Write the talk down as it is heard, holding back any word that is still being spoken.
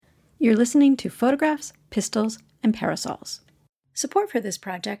You're listening to Photographs, Pistols, and Parasols. Support for this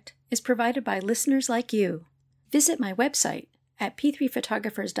project is provided by listeners like you. Visit my website at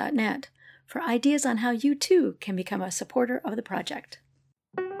p3photographers.net for ideas on how you too can become a supporter of the project.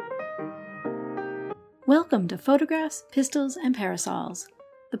 Welcome to Photographs, Pistols, and Parasols,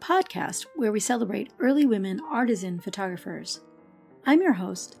 the podcast where we celebrate early women artisan photographers. I'm your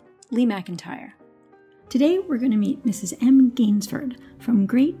host, Lee McIntyre. Today we're going to meet Mrs. M. Gainsford from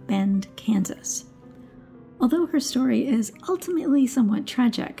Great Bend, Kansas. Although her story is ultimately somewhat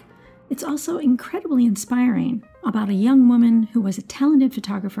tragic, it's also incredibly inspiring about a young woman who was a talented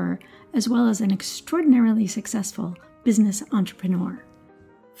photographer as well as an extraordinarily successful business entrepreneur.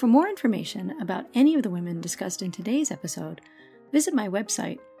 For more information about any of the women discussed in today's episode, visit my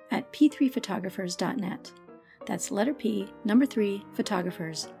website at p3photographers.net. That's letter P, number 3,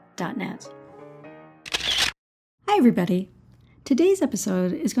 photographers.net. Hi everybody. Today's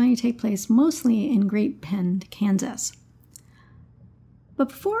episode is going to take place mostly in Great Bend, Kansas. But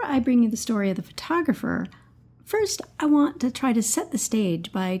before I bring you the story of the photographer, first I want to try to set the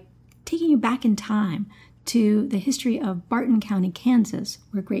stage by taking you back in time to the history of Barton County, Kansas,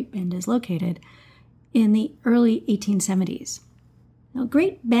 where Great Bend is located, in the early 1870s. Now,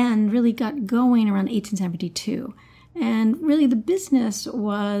 Great Bend really got going around 1872, and really the business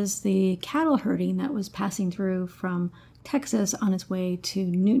was the cattle herding that was passing through from Texas on its way to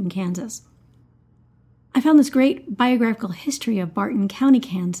Newton, Kansas. I found this great biographical history of Barton County,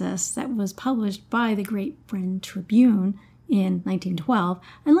 Kansas that was published by the Great Bend Tribune in 1912,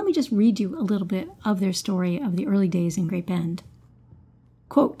 and let me just read you a little bit of their story of the early days in Great Bend.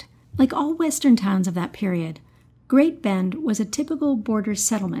 Quote, "Like all western towns of that period, Great Bend was a typical border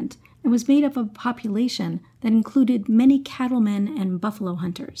settlement and was made up of a population that included many cattlemen and buffalo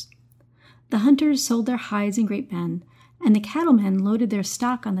hunters. The hunters sold their hides in Great Bend, and the cattlemen loaded their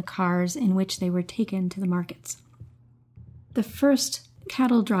stock on the cars in which they were taken to the markets. The first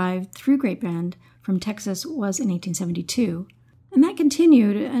cattle drive through Great Bend from Texas was in 1872, and that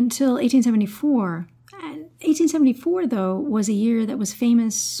continued until 1874. 1874, though, was a year that was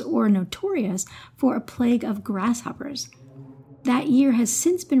famous or notorious for a plague of grasshoppers. That year has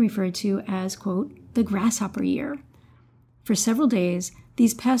since been referred to as, quote, the grasshopper year. For several days,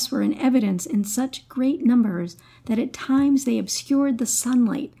 these pests were in evidence in such great numbers that at times they obscured the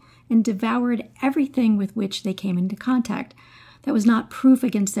sunlight and devoured everything with which they came into contact that was not proof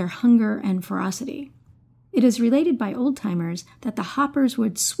against their hunger and ferocity. It is related by old-timers that the hoppers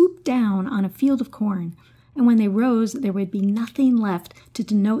would swoop down on a field of corn, and when they rose, there would be nothing left to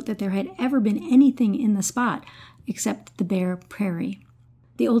denote that there had ever been anything in the spot except the bare prairie.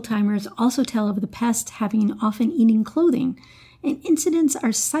 The old-timers also tell of the pest having often eaten clothing, and incidents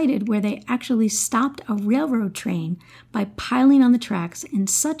are cited where they actually stopped a railroad train by piling on the tracks in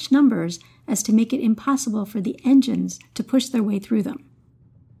such numbers as to make it impossible for the engines to push their way through them.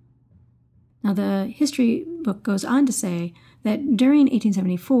 Now, the history book goes on to say that during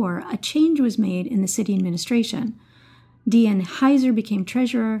 1874, a change was made in the city administration. D.N. Heiser became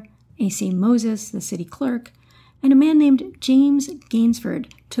treasurer, A.C. Moses, the city clerk, and a man named James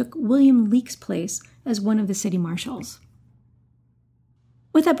Gainsford took William Leake's place as one of the city marshals.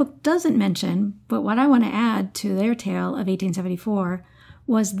 What that book doesn't mention, but what I want to add to their tale of 1874,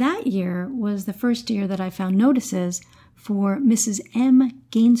 was that year was the first year that I found notices for Mrs. M.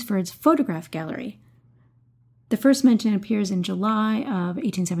 Gainsford's photograph gallery. The first mention appears in July of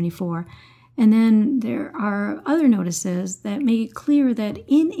 1874, and then there are other notices that make it clear that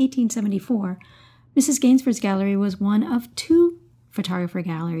in 1874, Mrs. Gainsford's gallery was one of 2 photographer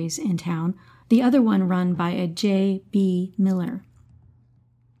galleries in town, the other one run by a J.B. Miller.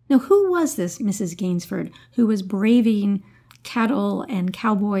 Now, who was this Mrs. Gainsford who was braving cattle and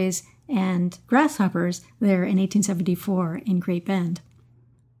cowboys and grasshoppers there in 1874 in Great Bend?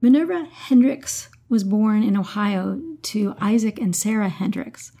 Minerva Hendricks was born in Ohio to Isaac and Sarah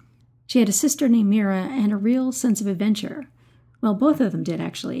Hendricks. She had a sister named Mira and a real sense of adventure. Well, both of them did,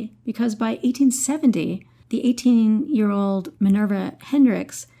 actually, because by 1870, the 18-year-old Minerva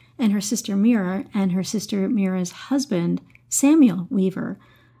Hendricks and her sister Mira and her sister Mira's husband, Samuel Weaver,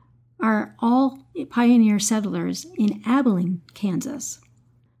 are all pioneer settlers in Abilene, Kansas.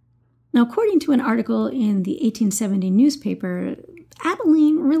 Now, according to an article in the 1870 newspaper,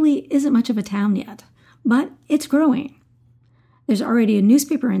 Abilene really isn't much of a town yet, but it's growing. There's already a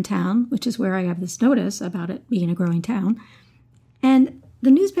newspaper in town, which is where I have this notice about it being a growing town, and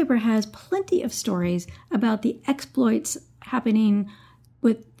the newspaper has plenty of stories about the exploits happening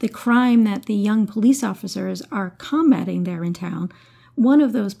with the crime that the young police officers are combating there in town, one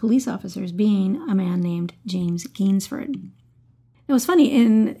of those police officers being a man named James Gainsford. It was funny,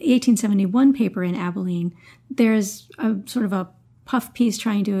 in the 1871 paper in Abilene, there's a sort of a puff piece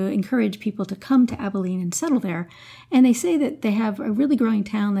trying to encourage people to come to Abilene and settle there. And they say that they have a really growing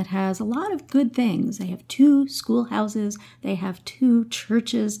town that has a lot of good things. They have 2 schoolhouses. They have 2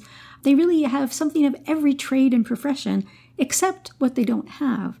 churches. They really have something of every trade and profession, except what they don't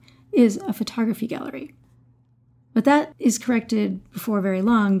have is a photography gallery. But that is corrected before very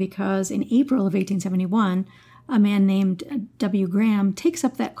long, because in April of 1871, a man named W. Graham takes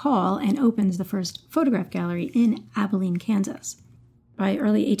up that call and opens the first photograph gallery in Abilene, Kansas. By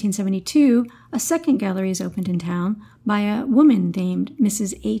early 1872, a second gallery is opened in town by a woman named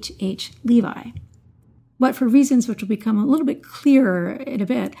Mrs. H. H. Levi. But for reasons which will become a little bit clearer in a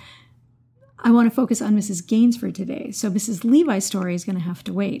bit, I want to focus on Mrs. Gainsford today, so Mrs. Levi's story is going to have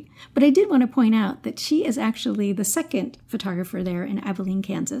to wait. But I did want to point out that she is actually the second photographer there in Abilene,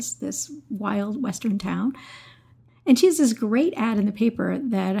 Kansas, this wild western town. And she has this great ad in the paper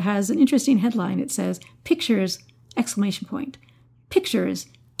that has an interesting headline. It says, "Pictures!" exclamation point. "Pictures!"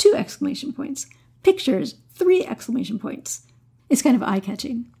 2 exclamation points. "Pictures!" 3 exclamation points. It's kind of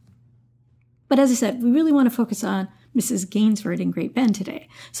eye-catching. But as I said, we really want to focus on Mrs. Gainsford in Great Bend today.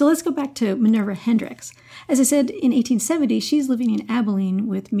 So let's go back to Minerva Hendricks. As I said, in 1870, she's living in Abilene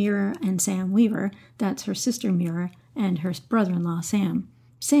with Mira and Sam Weaver. That's her sister Mira and her brother-in-law Sam.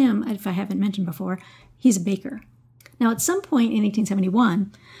 Sam, if I haven't mentioned before, he's a baker. Now, at some point in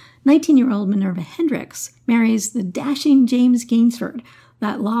 1871, 19-year-old Minerva Hendricks marries the dashing James Gainsford,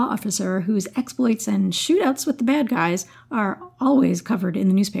 that law officer whose exploits and shootouts with the bad guys are always covered in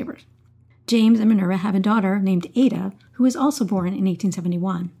the newspapers. James and Minerva have a daughter named Ada, who was also born in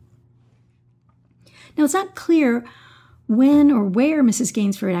 1871. Now, it's not clear when or where Mrs.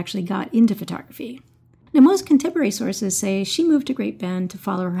 Gainsford actually got into photography. Now, most contemporary sources say she moved to Great Bend to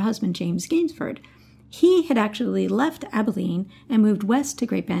follow her husband, James Gainsford. He had actually left Abilene and moved west to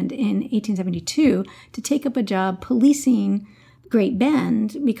Great Bend in 1872 to take up a job policing Great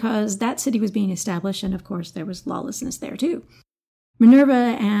Bend because that city was being established, and of course there was lawlessness there too.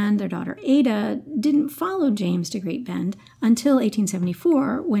 Minerva and their daughter Ada didn't follow James to Great Bend until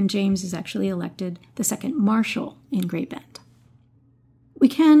 1874, when James is actually elected the second marshal in Great Bend. We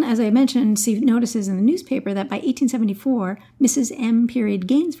can, as I mentioned, see notices in the newspaper that by 1874, Mrs. M.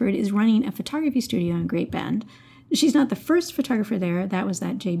 Gainsford is running a photography studio in Great Bend. She's not the first photographer there, that was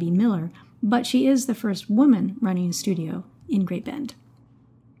that J.B. Miller, but she is the first woman running a studio in Great Bend.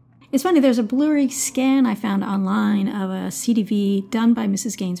 It's funny, there's a blurry scan I found online of a CDV done by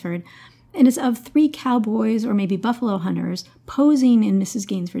Mrs. Gainsford, and it's of 3 cowboys or maybe buffalo hunters posing in Mrs.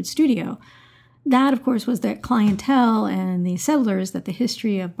 Gainsford's studio. That, of course, was the clientele and the settlers that the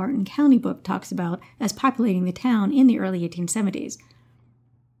History of Barton County book talks about as populating the town in the early 1870s.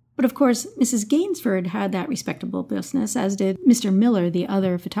 But of course, Mrs. Gainsford had that respectable business, as did Mr. Miller, the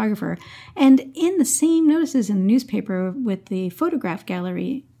other photographer. And in the same notices in the newspaper with the photograph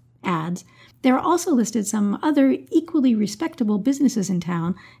gallery ads, there are also listed some other equally respectable businesses in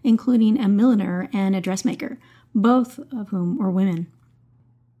town, including a milliner and a dressmaker, both of whom were women.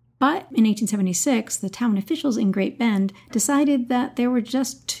 But in 1876, the town officials in Great Bend decided that there were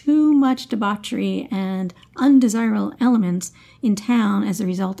just too much debauchery and undesirable elements in town as a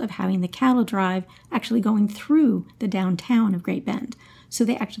result of having the cattle drive actually going through the downtown of Great Bend. So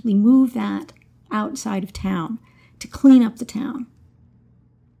they actually moved that outside of town to clean up the town.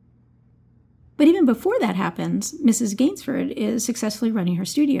 But even before that happens, Mrs. Gainsford is successfully running her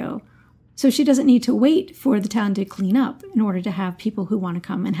studio. So she doesn't need to wait for the town to clean up in order to have people who want to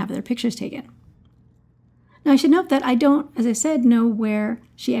come and have their pictures taken. Now, I should note that I don't, as I said, know where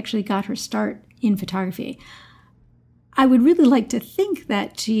she actually got her start in photography. I would really like to think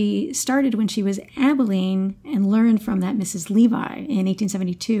that she started when she was in Abilene and learned from that Mrs. Levi in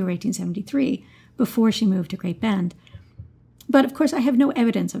 1872 or 1873 before she moved to Great Bend. But of course, I have no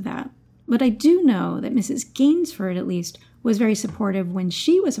evidence of that. But I do know that Mrs. Gainsford, at least, was very supportive when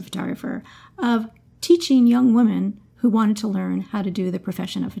she was a photographer of teaching young women who wanted to learn how to do the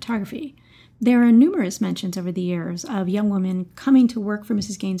profession of photography. There are numerous mentions over the years of young women coming to work for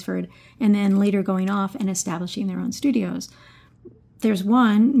Mrs. Gainsford and then later going off and establishing their own studios. There's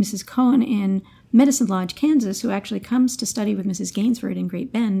one, Mrs. Cohen in Medicine Lodge, Kansas, who actually comes to study with Mrs. Gainsford in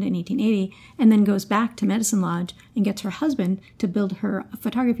Great Bend in 1880 and then goes back to Medicine Lodge and gets her husband to build her a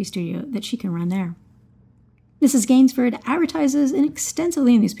photography studio that she can run there. Mrs. Gainsford advertises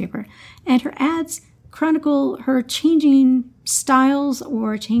extensively in the newspaper, and her ads chronicle her changing styles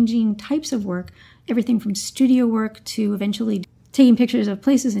or changing types of work, everything from studio work to eventually taking pictures of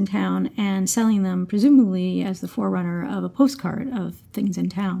places in town and selling them presumably as the forerunner of a postcard of things in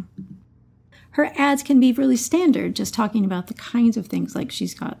town. Her ads can be really standard, just talking about the kinds of things, like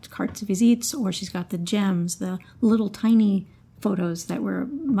she's got cartes visites, or she's got the gems, the little tiny photos that were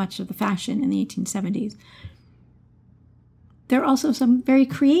much of the fashion in the 1870s. There are also some very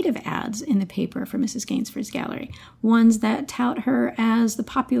creative ads in the paper for Mrs. Gainsford's gallery, ones that tout her as the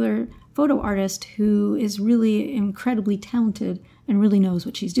popular photo artist who is really incredibly talented and really knows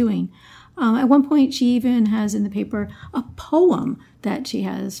what she's doing. At one point, she even has in the paper a poem that she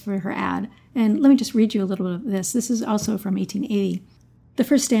has for her ad. And let me just read you a little bit of this. This is also from 1880. The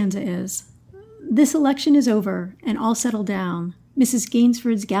first stanza is, "This election is over and all settled down. Mrs.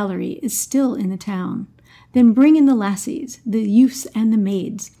 Gainsford's gallery is still in the town. Then bring in the lassies, the youths and the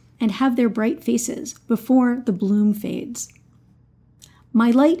maids, and have their bright faces before the bloom fades.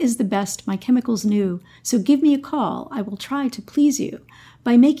 My light is the best, my chemicals new, so give me a call, I will try to please you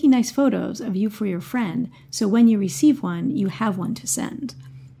by making nice photos of you for your friend, so when you receive one, you have one to send."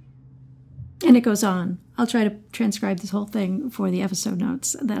 And it goes on. I'll try to transcribe this whole thing for the episode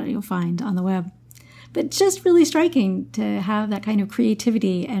notes that you'll find on the web. But it's just really striking to have that kind of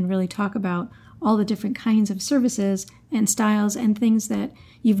creativity and really talk about all the different kinds of services and styles and things that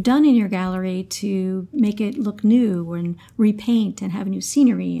you've done in your gallery to make it look new and repaint and have new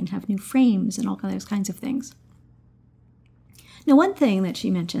scenery and have new frames and all those kinds of things. Now, one thing that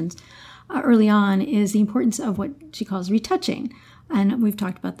she mentions early on is the importance of what she calls retouching. And we've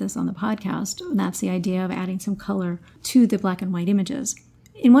talked about this on the podcast. And that's the idea of adding some color to the black and white images.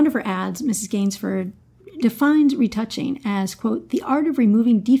 In one of her ads, Mrs. Gainsford defines retouching as, quote, "the art of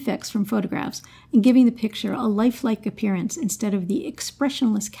removing defects from photographs and giving the picture a lifelike appearance instead of the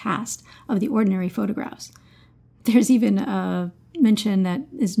expressionless cast of the ordinary photographs." There's even a mention that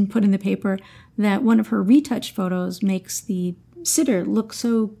is put in the paper that one of her retouched photos makes the sitter look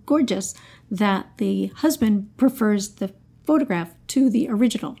so gorgeous that the husband prefers the photograph to the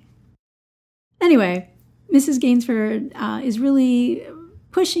original. Anyway, Mrs. Gainsford is really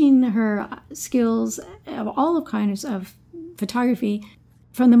pushing her skills of all kinds of photography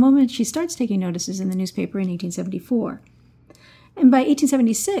from the moment she starts taking notices in the newspaper in 1874. And by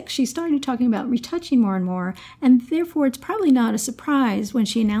 1876, she started talking about retouching more and more, and therefore it's probably not a surprise when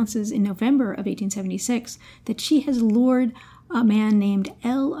she announces in November of 1876 that she has lured a man named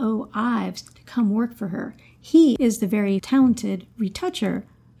L.O. Ives to come work for her. He is the very talented retoucher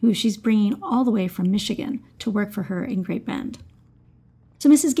who she's bringing all the way from Michigan to work for her in Great Bend. So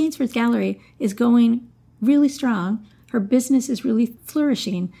Mrs. Gainsford's gallery is going really strong. Her business is really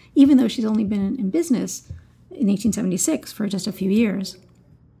flourishing, even though she's only been in business in 1876 for just a few years.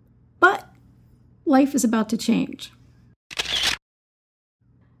 But life is about to change. So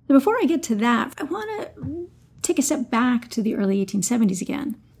before I get to that, I want to take a step back to the early 1870s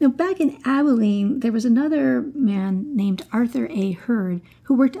again. Now, back in Abilene, there was another man named Arthur A. Hurd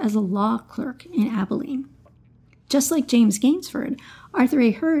who worked as a law clerk in Abilene. Just like James Gainsford, Arthur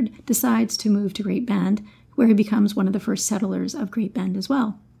A. Hurd decides to move to Great Bend, where he becomes one of the first settlers of Great Bend as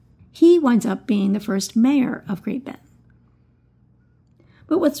well. He winds up being the first mayor of Great Bend.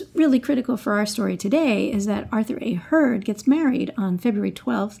 But what's really critical for our story today is that Arthur A. Hurd gets married on February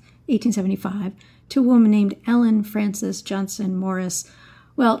 12th, 1875, to a woman named Ellen Frances Johnson Morris.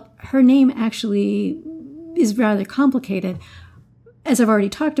 Well, her name actually is rather complicated, as I've already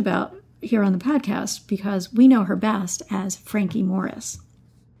talked about here on the podcast, because we know her best as Frankie Morris.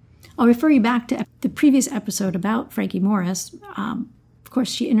 I'll refer you back to the previous episode about Frankie Morris. Of course,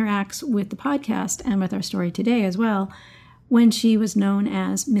 she interacts with the podcast and with our story today as well, when she was known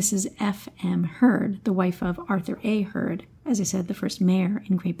as Mrs. F.M. Hurd, the wife of Arthur A. Hurd, as I said, the first mayor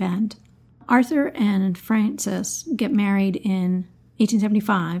in Great Bend. Arthur and Frances get married in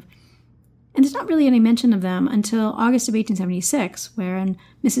 1875, and there's not really any mention of them until August of 1876, wherein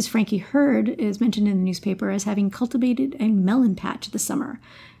Mrs. Frankie Hurd is mentioned in the newspaper as having cultivated a melon patch this summer.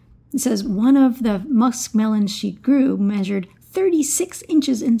 It says one of the musk melons she grew measured 36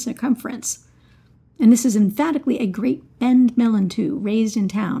 inches in circumference. And this is emphatically a Great Bend melon, too, raised in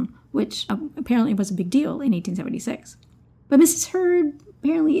town, which apparently was a big deal in 1876. But Mrs. Hurd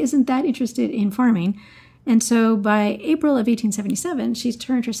apparently isn't that interested in farming, and so by April of 1877, she's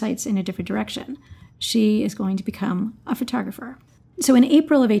turned her sights in a different direction. She is going to become a photographer. So in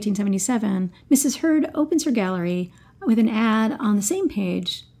April of 1877, Mrs. Hurd opens her gallery with an ad on the same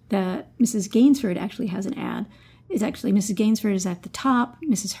page that Mrs. Gainsford actually has an ad. It's actually Mrs. Gainsford is at the top,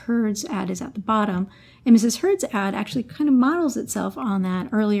 Mrs. Hurd's ad is at the bottom, and Mrs. Hurd's ad actually kind of models itself on that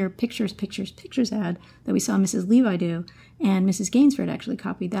earlier pictures ad that we saw Mrs. Levi do, and Mrs. Gainsford actually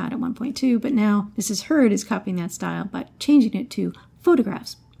copied that at one point too, but now Mrs. Hurd is copying that style by changing it to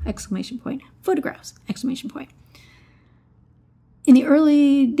photographs, ! Photographs, ! In the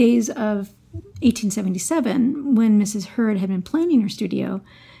early days of 1877, when Mrs. Hurd had been planning her studio,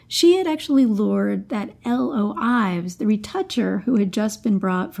 she had actually lured that L.O. Ives, the retoucher who had just been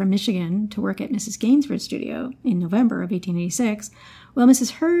brought from Michigan to work at Mrs. Gainsford's studio in November of 1886. Well,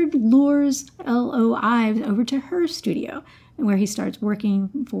 Mrs. Hurd lures L.O. Ives over to her studio, where he starts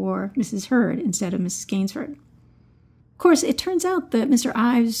working for Mrs. Hurd instead of Mrs. Gainsford. Of course, it turns out that Mr.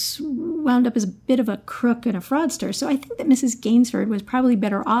 Ives wound up as a bit of a crook and a fraudster, so I think that Mrs. Gainsford was probably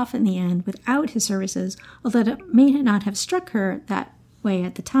better off in the end without his services, although it may not have struck her that way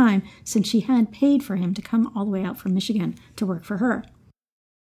at the time, since she had paid for him to come all the way out from Michigan to work for her.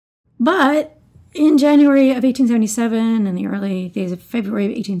 But in January of 1877 and the early days of February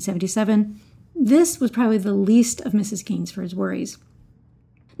of 1877, this was probably the least of Mrs. Gainsford's worries.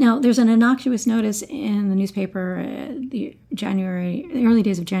 Now, there's an innocuous notice in the newspaper the early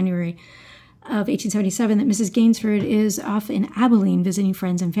days of January of 1877 that Mrs. Gainsford is off in Abilene visiting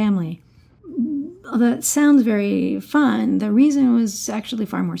friends and family. Although that sounds very fun, the reason was actually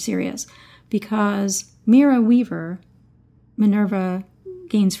far more serious, because Mira Weaver, Minerva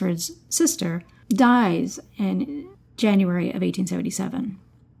Gainsford's sister, dies in January of 1877.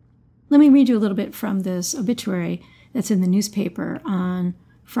 Let me read you a little bit from this obituary that's in the newspaper on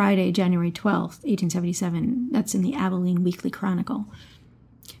Friday, January 12th, 1877. That's in the Abilene Weekly Chronicle.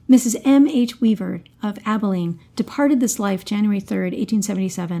 Mrs. M. H. Weaver of Abilene departed this life January 3rd,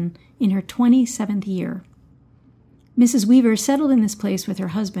 1877, in her 27th year. Mrs. Weaver settled in this place with her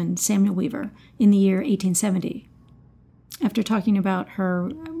husband, Samuel Weaver, in the year 1870. After talking about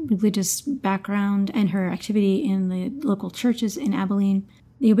her religious background and her activity in the local churches in Abilene,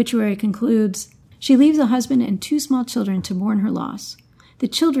 the obituary concludes, "She leaves a husband and 2 small children to mourn her loss. The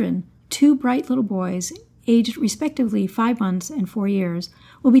children, 2 bright little boys, aged respectively 5 months and 4 years,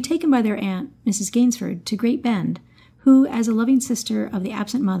 will be taken by their aunt, Mrs. Gainsford, to Great Bend, who, as a loving sister of the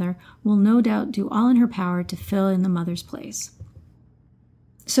absent mother, will no doubt do all in her power to fill in the mother's place."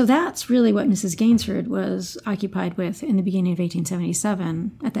 So that's really what Mrs. Gainsford was occupied with in the beginning of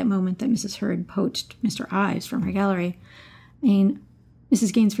 1877, at that moment that Mrs. Hurd poached Mr. Ives from her gallery. I mean,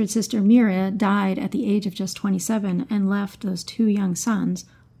 Mrs. Gainsford's sister Mira died at the age of just 27 and left those 2 young sons,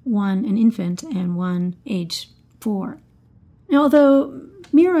 one an infant and one age 4. Now, although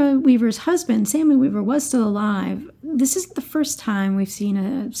Mira Weaver's husband, Samuel Weaver, was still alive, this isn't the first time we've seen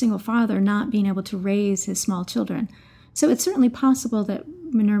a single father not being able to raise his small children. So it's certainly possible that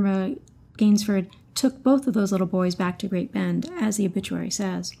Minerva Gainsford took both of those little boys back to Great Bend, as the obituary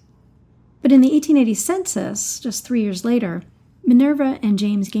says. But in the 1880 census, just 3 years later, Minerva and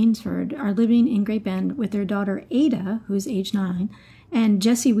James Gainsford are living in Great Bend with their daughter Ada, who's age 9, and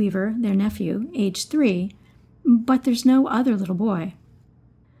Jesse Weaver, their nephew, age 3, but there's no other little boy.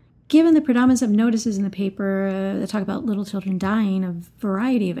 Given the predominance of notices in the paper that talk about little children dying of a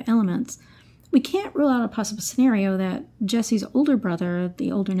variety of ailments, we can't rule out a possible scenario that Jesse's older brother,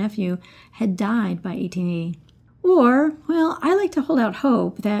 the older nephew, had died by 1880. Or, well, I like to hold out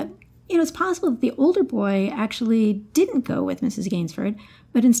hope that it's possible that the older boy actually didn't go with Mrs. Gainsford,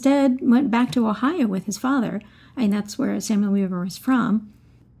 but instead went back to Ohio with his father, and that's where Samuel Weaver was from.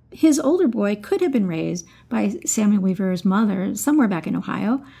 His older boy could have been raised by Samuel Weaver's mother somewhere back in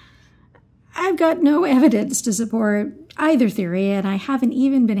Ohio. I've got no evidence to support either theory, and I haven't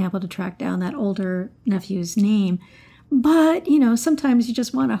even been able to track down that older nephew's name. But, sometimes you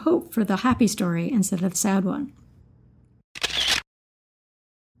just want to hope for the happy story instead of the sad one.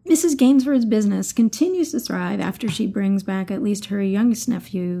 Mrs. Gainsford's business continues to thrive after she brings back at least her youngest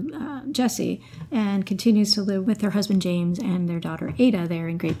nephew, Jesse, and continues to live with her husband James and their daughter Ada there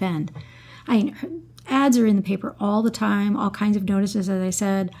in Great Bend. Ads are in the paper all the time, all kinds of notices, as I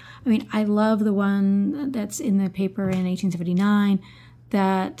said. I love the one that's in the paper in 1879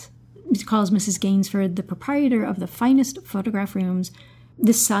 that calls Mrs. Gainsford the proprietor of the finest photograph rooms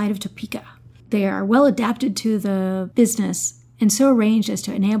this side of Topeka. They are well adapted to the business and so arranged as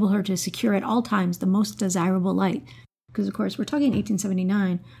to enable her to secure at all times the most desirable light. Because, of course, we're talking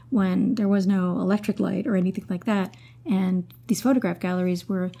 1879 when there was no electric light or anything like that, and these photograph galleries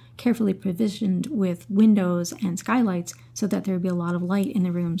were carefully provisioned with windows and skylights so that there would be a lot of light in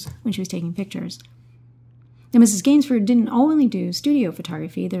the rooms when she was taking pictures. Now, Mrs. Gainsford didn't only do studio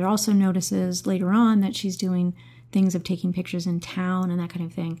photography. There are also notices later on that she's doing things of taking pictures in town and that kind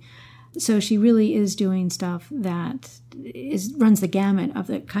of thing. So she really is doing stuff that runs the gamut of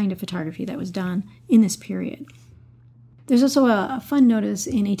the kind of photography that was done in this period. There's also a fun notice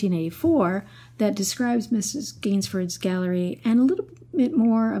in 1884 that describes Mrs. Gainsford's gallery and a little bit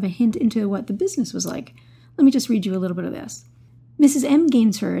more of a hint into what the business was like. Let me just read you a little bit of this. Mrs. M.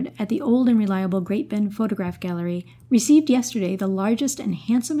 Gainsford at the old and reliable Great Bend Photograph Gallery received yesterday the largest and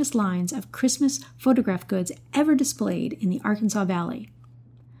handsomest lines of Christmas photograph goods ever displayed in the Arkansas Valley.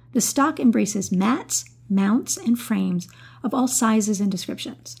 The stock embraces mats, mounts, and frames of all sizes and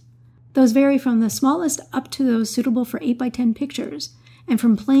descriptions. Those vary from the smallest up to those suitable for 8x10 pictures, and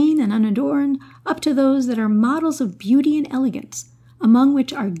from plain and unadorned up to those that are models of beauty and elegance, among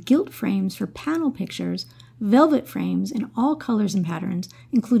which are gilt frames for panel pictures, velvet frames in all colors and patterns,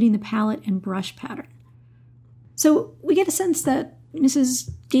 including the palette and brush pattern. So we get a sense that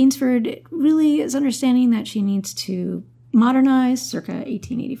Mrs. Gainsford really is understanding that she needs to modernize circa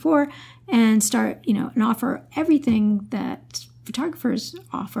 1884 and start, and offer everything that photographers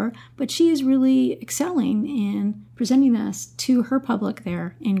offer, but she is really excelling in presenting this to her public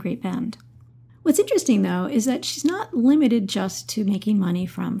there in Great Bend. What's interesting, though, is that she's not limited just to making money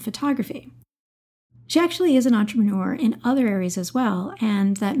from photography. She actually is an entrepreneur in other areas as well,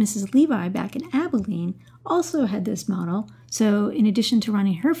 and that Mrs. Levi back in Abilene also had this model. So in addition to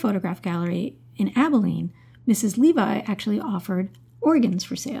running her photograph gallery in Abilene, Mrs. Levi actually offered organs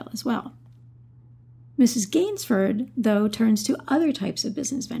for sale as well. Mrs. Gainsford, though, turns to other types of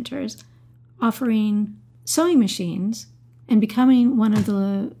business ventures, offering sewing machines and becoming one of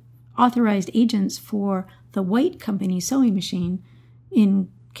the authorized agents for the White Company sewing machine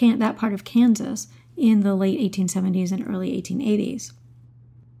in that part of Kansas in the late 1870s and early 1880s.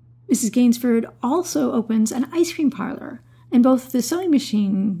 Mrs. Gainsford also opens an ice cream parlor, and both the sewing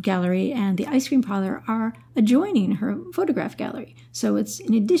machine gallery and the ice cream parlor are adjoining her photograph gallery, so it's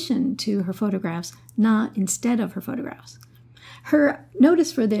in addition to her photographs, not instead of her photographs. Her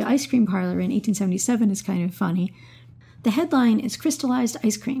notice for the ice cream parlor in 1877 is kind of funny. The headline is Crystallized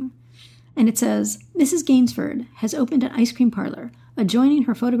Ice Cream, and it says, Mrs. Gainsford has opened an ice cream parlor adjoining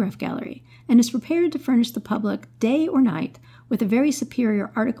her photograph gallery and is prepared to furnish the public day or night with a very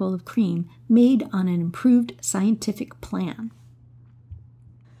superior article of cream made on an improved scientific plan.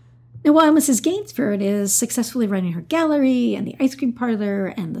 Now, while Mrs. Gainsford is successfully running her gallery and the ice cream parlor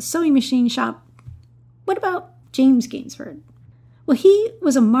and the sewing machine shop, what about James Gainsford? Well, he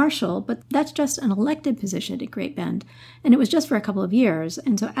was a marshal, but that's just an elected position at Great Bend, and it was just for a couple of years,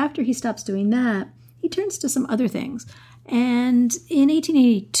 and so after he stops doing that, he turns to some other things. And in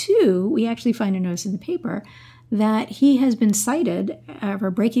 1882, we actually find a notice in the paper that he has been cited for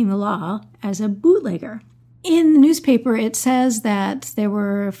breaking the law as a bootlegger. In the newspaper, it says that there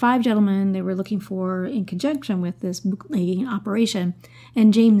were 5 gentlemen they were looking for in conjunction with this bootlegging operation,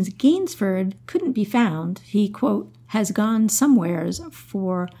 and James Gainsford couldn't be found. He, quote, has gone somewheres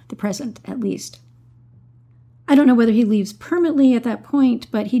for the present, at least. I don't know whether he leaves permanently at that point,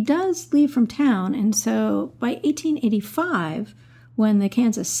 but he does leave from town, and so by 1885, when the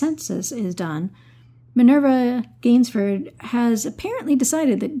Kansas census is done, Minerva Gainsford has apparently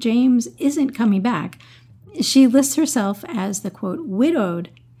decided that James isn't coming back. She lists herself as the, quote, widowed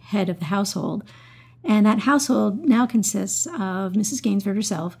head of the household, and that household now consists of Mrs. Gainsford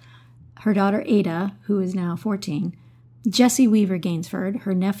herself, her daughter Ada, who is now 14, Jesse Weaver Gainsford,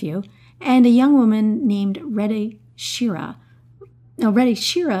 her nephew, and a young woman named Reddy Shira. Now, Reddy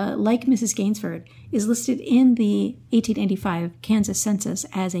Shira, like Mrs. Gainsford, is listed in the 1885 Kansas census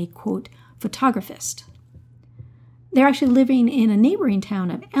as a, quote, photographist. They're actually living in a neighboring town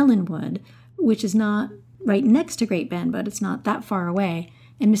of Ellenwood, which is not right next to Great Bend, but it's not that far away,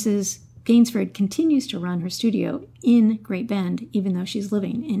 and Mrs. Gainsford continues to run her studio in Great Bend, even though she's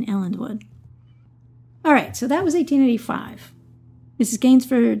living in Ellenwood. All right, so that was 1885. Mrs.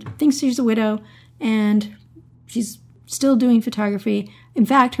 Gainsford thinks she's a widow, and she's still doing photography. In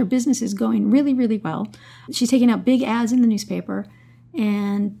fact, her business is going really, really well. She's taking out big ads in the newspaper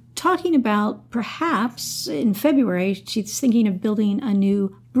and talking about perhaps in February, she's thinking of building a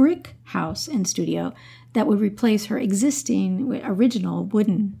new brick house and studio that would replace her existing original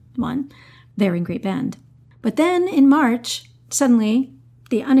wooden one there in Great Bend. But then in March, suddenly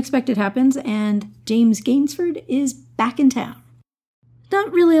the unexpected happens and James Gainsford is back in town.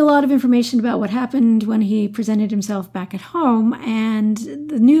 Not really a lot of information about what happened when he presented himself back at home, and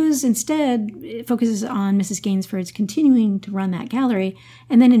the news instead focuses on Mrs. Gainsford's continuing to run that gallery.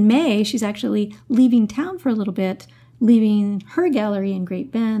 And then in May, she's actually leaving town for a little bit, leaving her gallery in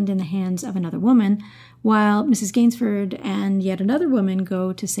Great Bend in the hands of another woman, while Mrs. Gainsford and yet another woman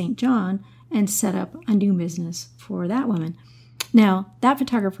go to St. John and set up a new business for that woman. Now, that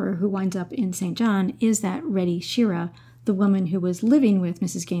photographer who winds up in St. John is that Reddy Shira, the woman who was living with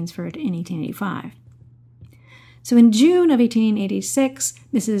Mrs. Gainsford in 1885. So in June of 1886,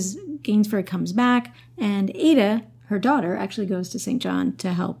 Mrs. Gainsford comes back, and Ada, her daughter, actually goes to St. John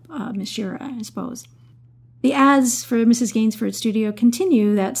to help Miss Shira, I suppose. The ads for Mrs. Gainsford's studio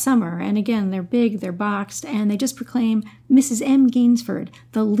continue that summer, and again, they're big, they're boxed, and they just proclaim Mrs. M. Gainsford,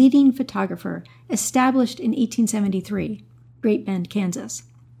 the leading photographer, established in 1873, Great Bend, Kansas.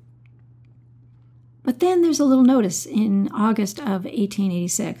 But then there's a little notice in August of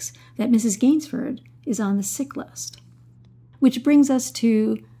 1886 that Mrs. Gainsford is on the sick list, which brings us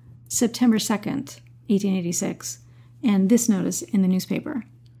to September 2nd, 1886, and this notice in the newspaper.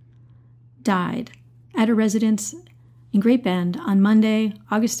 Died at a residence in Great Bend on Monday,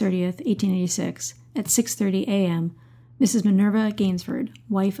 August 30th, 1886, at 6:30 a.m., Mrs. Minerva Gainsford,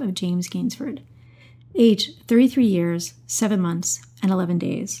 wife of James Gainsford, age 33 years, 7 months, and 11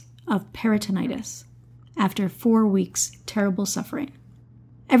 days, of peritonitis, after 4 weeks' terrible suffering.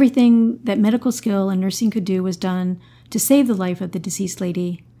 Everything that medical skill and nursing could do was done to save the life of the deceased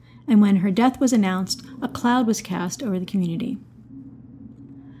lady, and when her death was announced, a cloud was cast over the community.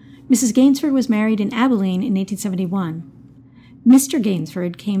 Mrs. Gainsford was married in Abilene in 1871. Mr.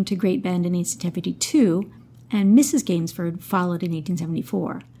 Gainsford came to Great Bend in 1872, and Mrs. Gainsford followed in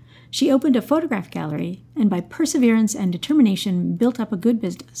 1874. She opened a photograph gallery, and by perseverance and determination built up a good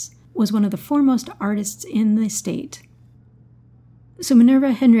business, was one of the foremost artists in the state. So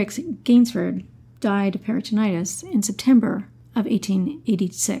Minerva Hendricks Gainsford died of peritonitis in September of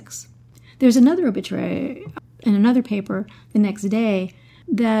 1886. There's another obituary in another paper the next day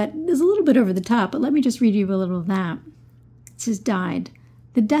that is a little bit over the top, but let me just read you a little of that. It says, died.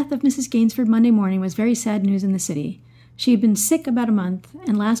 The death of Mrs. Gainsford Monday morning was very sad news in the city. She had been sick about a month,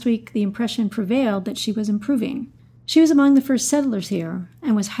 and last week the impression prevailed that she was improving. She was among the first settlers here,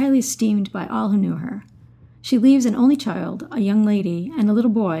 and was highly esteemed by all who knew her. She leaves an only child, a young lady, and a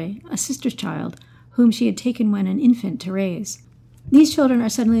little boy, a sister's child, whom she had taken when an infant to raise. These children are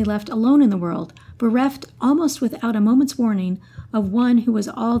suddenly left alone in the world, bereft almost without a moment's warning of one who was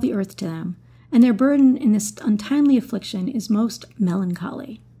all the earth to them, and their burden in this untimely affliction is most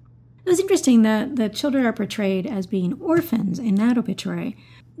melancholy. It was interesting that the children are portrayed as being orphans in that obituary.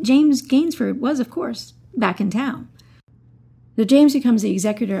 James Gainsford was, of course, back in town. So James becomes the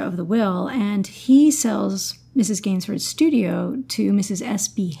executor of the will, and he sells Mrs. Gainsford's studio to Mrs.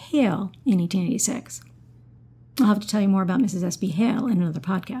 S.B. Hale in 1886. I'll have to tell you more about Mrs. S.B. Hale in another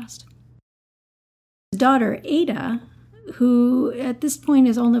podcast. His daughter, Ada, who at this point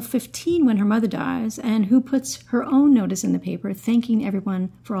is only 15 when her mother dies, and who puts her own notice in the paper thanking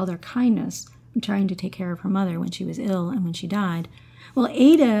everyone for all their kindness in trying to take care of her mother when she was ill and when she died. Well,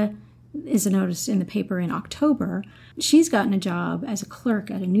 Ada is a notice in the paper in October. She's gotten a job as a clerk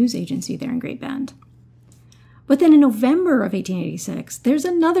at a news agency there in Great Bend. But then in November of 1886, there's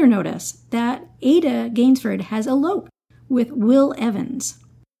another notice that Ada Gainsford has eloped with Will Evans.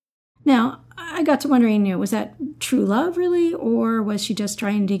 Now, I got to wondering, was that true love, really? Or was she just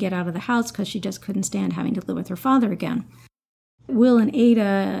trying to get out of the house because she just couldn't stand having to live with her father again? Will and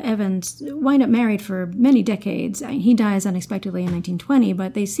Ada Evans wind up married for many decades. He dies unexpectedly in 1920,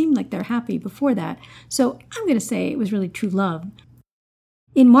 but they seemed like they're happy before that. So I'm going to say it was really true love.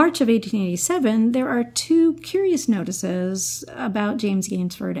 In March of 1887, there are two curious notices about James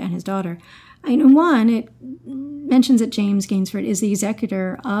Gainsford and his daughter. In one, it mentions that James Gainsford is the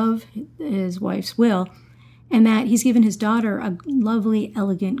executor of his wife's will, and that he's given his daughter a lovely,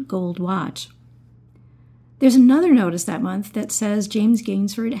 elegant gold watch. There's another notice that month that says James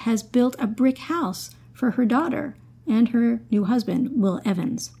Gainsford has built a brick house for her daughter and her new husband, Will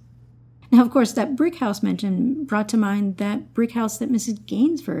Evans. Now, of course, that brick house mentioned brought to mind that brick house that Mrs.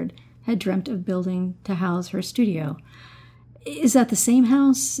 Gainsford had dreamt of building to house her studio. Is that the same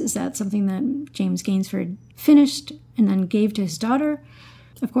house? Is that something that James Gainsford finished and then gave to his daughter?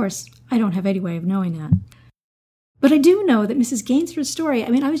 Of course, I don't have any way of knowing that. But I do know that Mrs. Gainsford's story,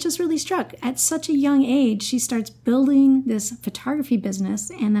 I was just really struck. At such a young age, she starts building this photography business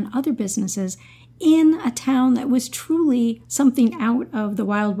and then other businesses in a town that was truly something out of the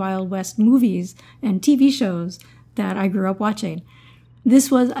Wild Wild West movies and TV shows that I grew up watching. This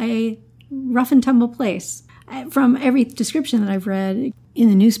was a rough and tumble place. From every description that I've read in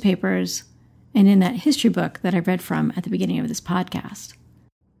the newspapers and in that history book that I read from at the beginning of this podcast,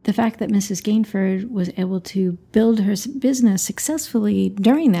 the fact that Mrs. Gainsford was able to build her business successfully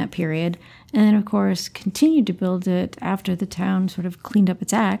during that period, and then, of course, continued to build it after the town sort of cleaned up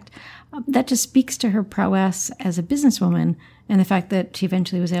its act, that just speaks to her prowess as a businesswoman and the fact that she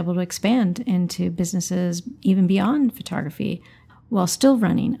eventually was able to expand into businesses even beyond photography while still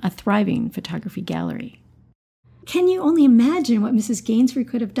running a thriving photography gallery. Can you only imagine what Mrs. Gainsford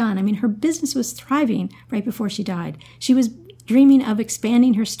could have done? Her business was thriving right before she died. She was dreaming of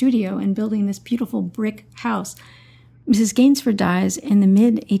expanding her studio and building this beautiful brick house. Mrs. Gainsford dies in the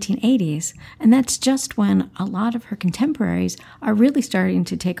mid-1880s, and that's just when a lot of her contemporaries are really starting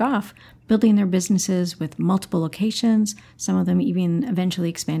to take off, building their businesses with multiple locations, some of them even eventually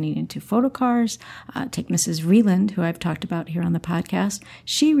expanding into photo cars. Take Mrs. Vreeland, who I've talked about here on the podcast.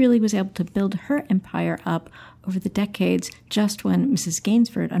 She really was able to build her empire up over the decades just when Mrs.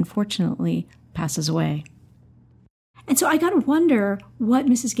 Gainsford, unfortunately, passes away. And so I got to wonder what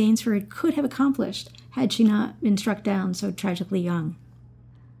Mrs. Gainsford could have accomplished had she not been struck down so tragically young.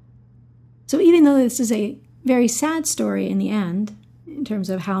 So even though this is a very sad story in the end, in terms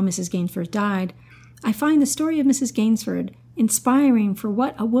of how Mrs. Gainsford died, I find the story of Mrs. Gainsford inspiring for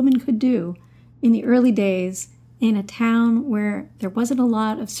what a woman could do in the early days in a town where there wasn't a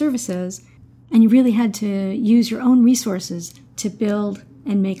lot of services and you really had to use your own resources to build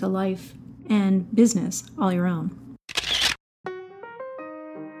and make a life and business all your own.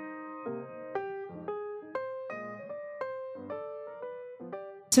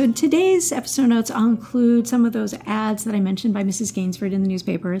 So in today's episode notes, I'll include some of those ads that I mentioned by Mrs. Gainsford in the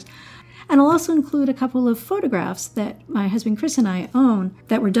newspapers, and I'll also include a couple of photographs that my husband Chris and I own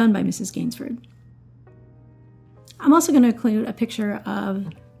that were done by Mrs. Gainsford. I'm also going to include a picture of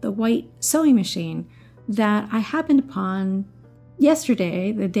the white sewing machine that I happened upon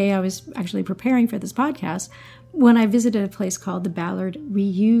yesterday, the day I was actually preparing for this podcast, when I visited a place called the Ballard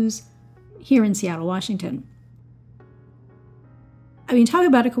Reuse here in Seattle, Washington. I mean, talk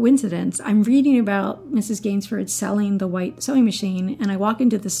about a coincidence. I'm reading about Mrs. Gainsford selling the white sewing machine, and I walk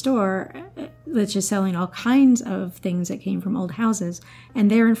into the store that's just selling all kinds of things that came from old houses,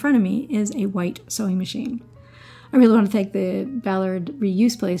 and there in front of me is a white sewing machine. I really want to thank the Ballard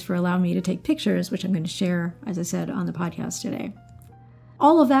Reuse place for allowing me to take pictures, which I'm going to share, as I said, on the podcast today.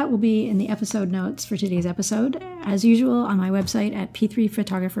 All of that will be in the episode notes for today's episode, as usual, on my website at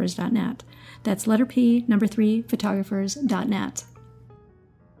p3photographers.net. That's letter P, number 3, photographers.net.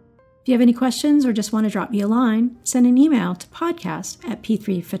 If you have any questions or just want to drop me a line, send an email to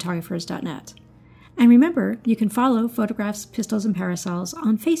podcast@p3photographers.net. And remember, you can follow Photographs, Pistols, and Parasols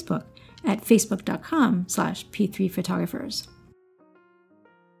on Facebook at facebook.com/p3photographers.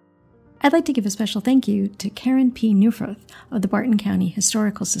 I'd like to give a special thank you to Karen P. Newforth of the Barton County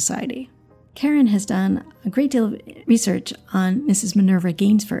Historical Society. Karen has done a great deal of research on Mrs. Minerva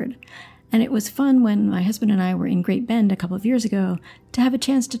Gainsford, and it was fun when my husband and I were in Great Bend a couple of years ago to have a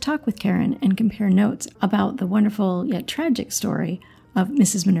chance to talk with Karen and compare notes about the wonderful yet tragic story of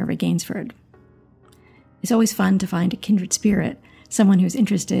Mrs. Minerva Gainsford. It's always fun to find a kindred spirit, someone who's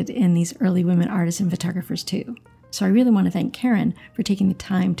interested in these early women artists and photographers too. So I really want to thank Karen for taking the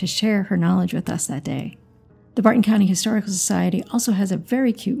time to share her knowledge with us that day. The Barton County Historical Society also has a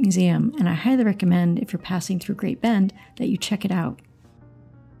very cute museum, and I highly recommend, if you're passing through Great Bend, that you check it out.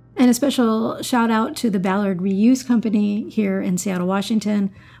 And a special shout out to the Ballard Reuse Company here in Seattle,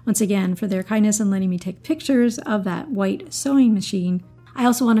 Washington, once again for their kindness in letting me take pictures of that white sewing machine. I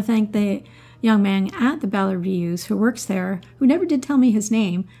also want to thank the young man at the Ballard Reuse who works there, who never did tell me his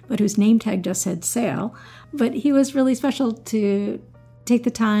name, but whose name tag just said Sale. But he was really special to take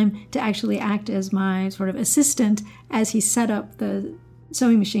the time to actually act as my sort of assistant as he set up the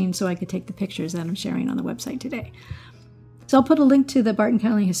sewing machine so I could take the pictures that I'm sharing on the website today. So I'll put a link to the Barton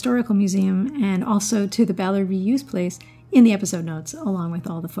County Historical Museum and also to the Ballard Reuse Place in the episode notes, along with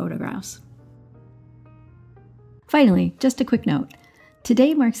all the photographs. Finally, just a quick note.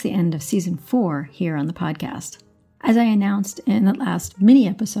 Today marks the end of Season 4 here on the podcast. As I announced in the last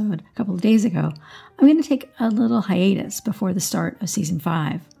mini-episode a couple of days ago, I'm going to take a little hiatus before the start of Season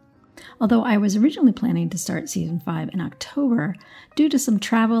 5. Although I was originally planning to start Season 5 in October, due to some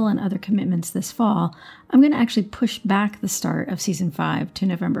travel and other commitments this fall, I'm going to actually push back the start of Season 5 to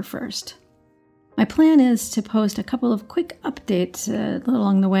November 1st. My plan is to post a couple of quick updates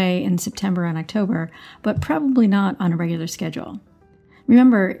along the way in September and October, but probably not on a regular schedule.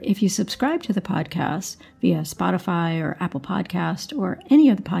 Remember, if you subscribe to the podcast via Spotify or Apple Podcast or any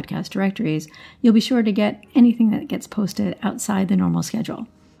of the podcast directories, you'll be sure to get anything that gets posted outside the normal schedule.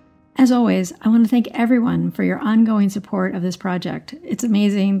 As always, I want to thank everyone for your ongoing support of this project. It's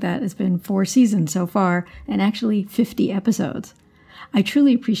amazing that it's been 4 seasons so far and actually 50 episodes. I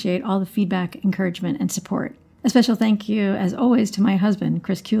truly appreciate all the feedback, encouragement, and support. A special thank you, as always, to my husband,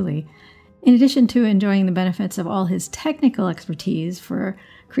 Chris Cooley. In addition to enjoying the benefits of all his technical expertise for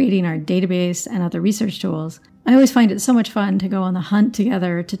creating our database and other research tools, I always find it so much fun to go on the hunt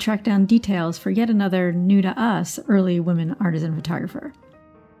together to track down details for yet another new-to-us early women artisan photographer.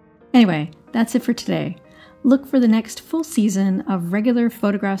 Anyway, that's it for today. Look for the next full season of regular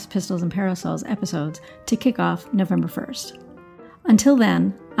Photographs, Pistols, and Parasols episodes to kick off November 1st. Until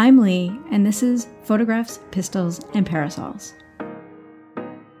then, I'm Lee, and this is Photographs, Pistols, and Parasols.